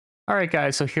All right,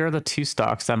 guys. So here are the two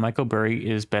stocks that Michael Burry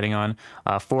is betting on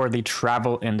for the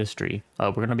travel industry.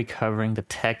 We're going to be covering the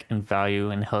tech and value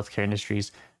and healthcare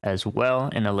industries as well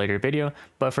in a later video.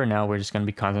 But for now, we're just going to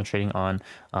be concentrating on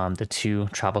the two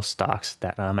travel stocks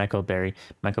that Michael Burry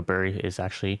is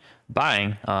actually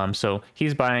buying. So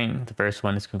he's buying, the first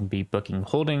one is going to be Booking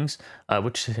Holdings,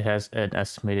 which has an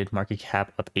estimated market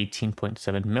cap of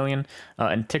 18.7 million,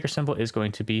 and ticker symbol is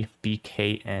going to be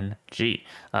BKNG.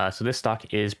 So this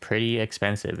stock is pretty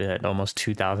expensive at almost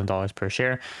 $2,000 per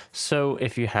share. So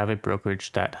if you have a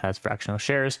brokerage that has fractional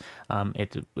shares,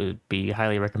 it would be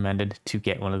highly recommended to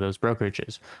get one of those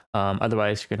brokerages.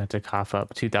 Otherwise, you're going to have to cough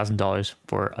up $2,000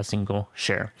 for a single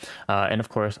share. And of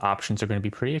course, options are going to be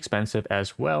pretty expensive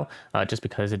as well, just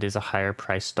because it is a higher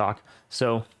price stock.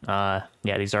 So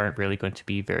yeah, these aren't really going to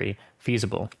be very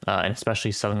feasible, and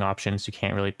especially selling options, you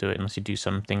can't really do it unless you do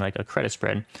something like a credit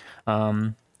spread.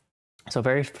 So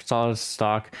very solid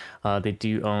stock. They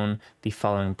do own the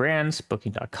following brands: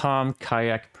 Booking.com,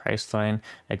 Kayak, Priceline,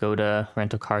 Agoda,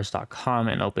 Rentalcars.com,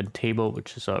 and OpenTable,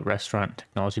 which is a restaurant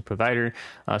technology provider.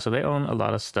 So they own a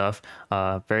lot of stuff.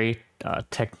 Very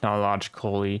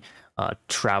technologically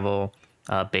travel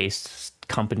based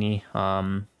company.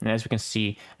 And as we can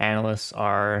see, analysts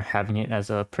are having it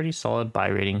as a pretty solid buy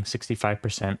rating.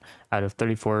 65% out of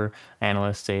 34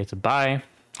 analysts say it's a buy.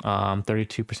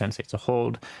 32% say it's a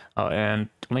hold, and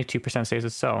only 2% say it's a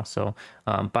sell. So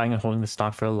buying and holding the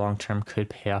stock for the long term could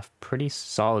pay off pretty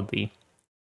solidly.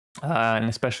 And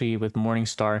especially with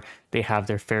Morningstar, they have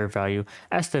their fair value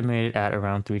estimated at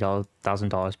around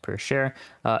 $3,000 per share.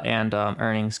 And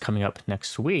earnings coming up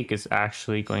next week is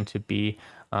actually going to be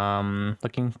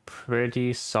looking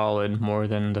pretty solid, more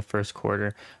than the first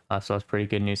quarter. So that's pretty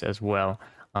good news as well.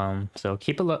 So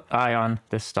keep an eye on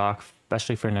this stock,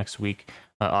 especially for next week.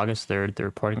 August 3rd, they're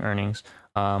reporting earnings.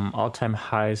 All-time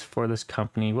highs for this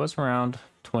company was around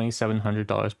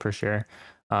 $2,700 per share.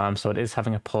 So it is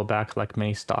having a pullback like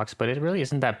many stocks, but it really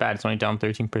isn't that bad. It's only down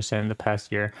 13% in the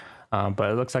past year, but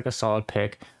it looks like a solid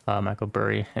pick. Michael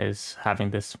Burry is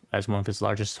having this as one of his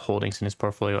largest holdings in his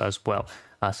portfolio as well.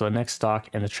 So the next stock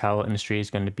in the travel industry is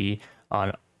going to be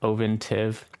on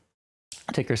Ovintiv,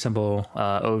 ticker symbol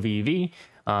OVV.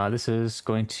 This is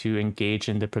going to engage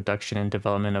in the production and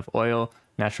development of oil,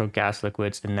 natural gas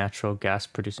liquids, and natural gas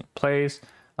producing plays.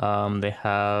 They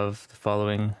have the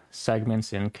following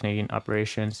segments in Canadian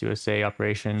operations, USA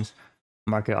operations,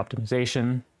 market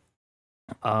optimization.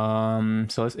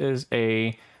 So this is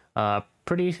a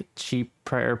pretty cheap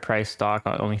price stock,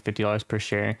 only $50 per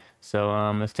share.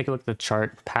 So let's take a look at the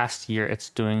chart. Past year, it's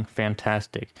doing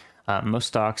fantastic. Most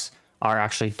stocks are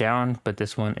actually down, but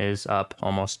this one is up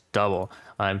almost double.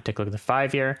 Take a look at the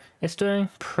 5-year. It's doing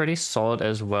pretty solid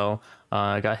as well.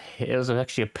 It was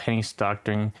actually a penny stock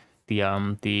during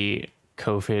the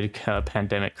COVID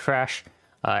pandemic crash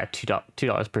at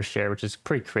 $2 per share, which is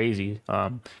pretty crazy.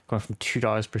 Going from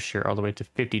 $2 per share all the way to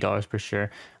 $50 per share.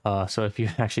 So if you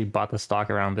actually bought the stock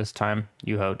around this time,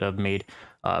 you would have made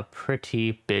a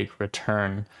pretty big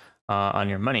return on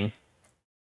your money.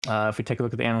 If we take a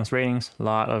look at the analyst ratings, a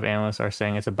lot of analysts are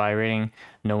saying it's a buy rating.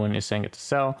 No one is saying it's a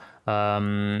sell.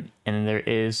 And there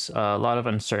is a lot of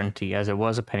uncertainty. As it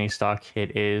was a penny stock,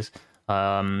 it is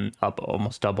up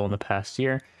almost double in the past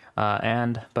year.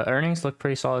 But earnings look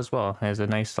pretty solid as well. It has a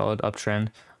nice solid uptrend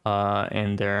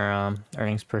in their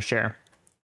earnings per share.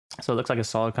 So it looks like a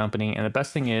solid company. And the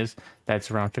best thing is that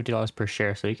it's around $50 per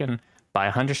share. So you can buy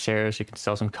 100 shares. You can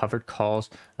sell some covered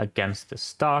calls against the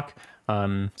stock.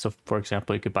 So for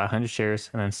example, you could buy 100 shares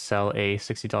and then sell a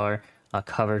 $60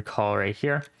 covered call right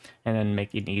here, and then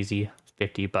make an easy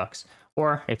 $50.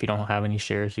 Or if you don't have any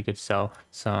shares, you could sell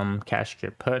some cash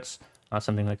secured puts,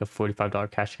 something like a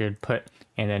 $45 cash secured put,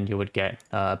 and then you would get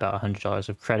about $100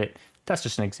 of credit. That's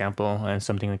just an example and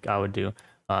something like I would do.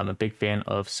 I'm a big fan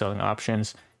of selling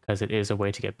options because it is a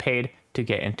way to get paid to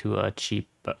get into a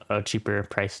cheaper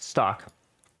priced stock.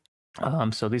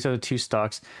 So these are the two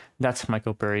stocks that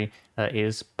Michael Burry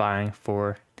is buying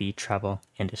for the travel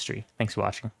industry. Thanks for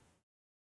watching.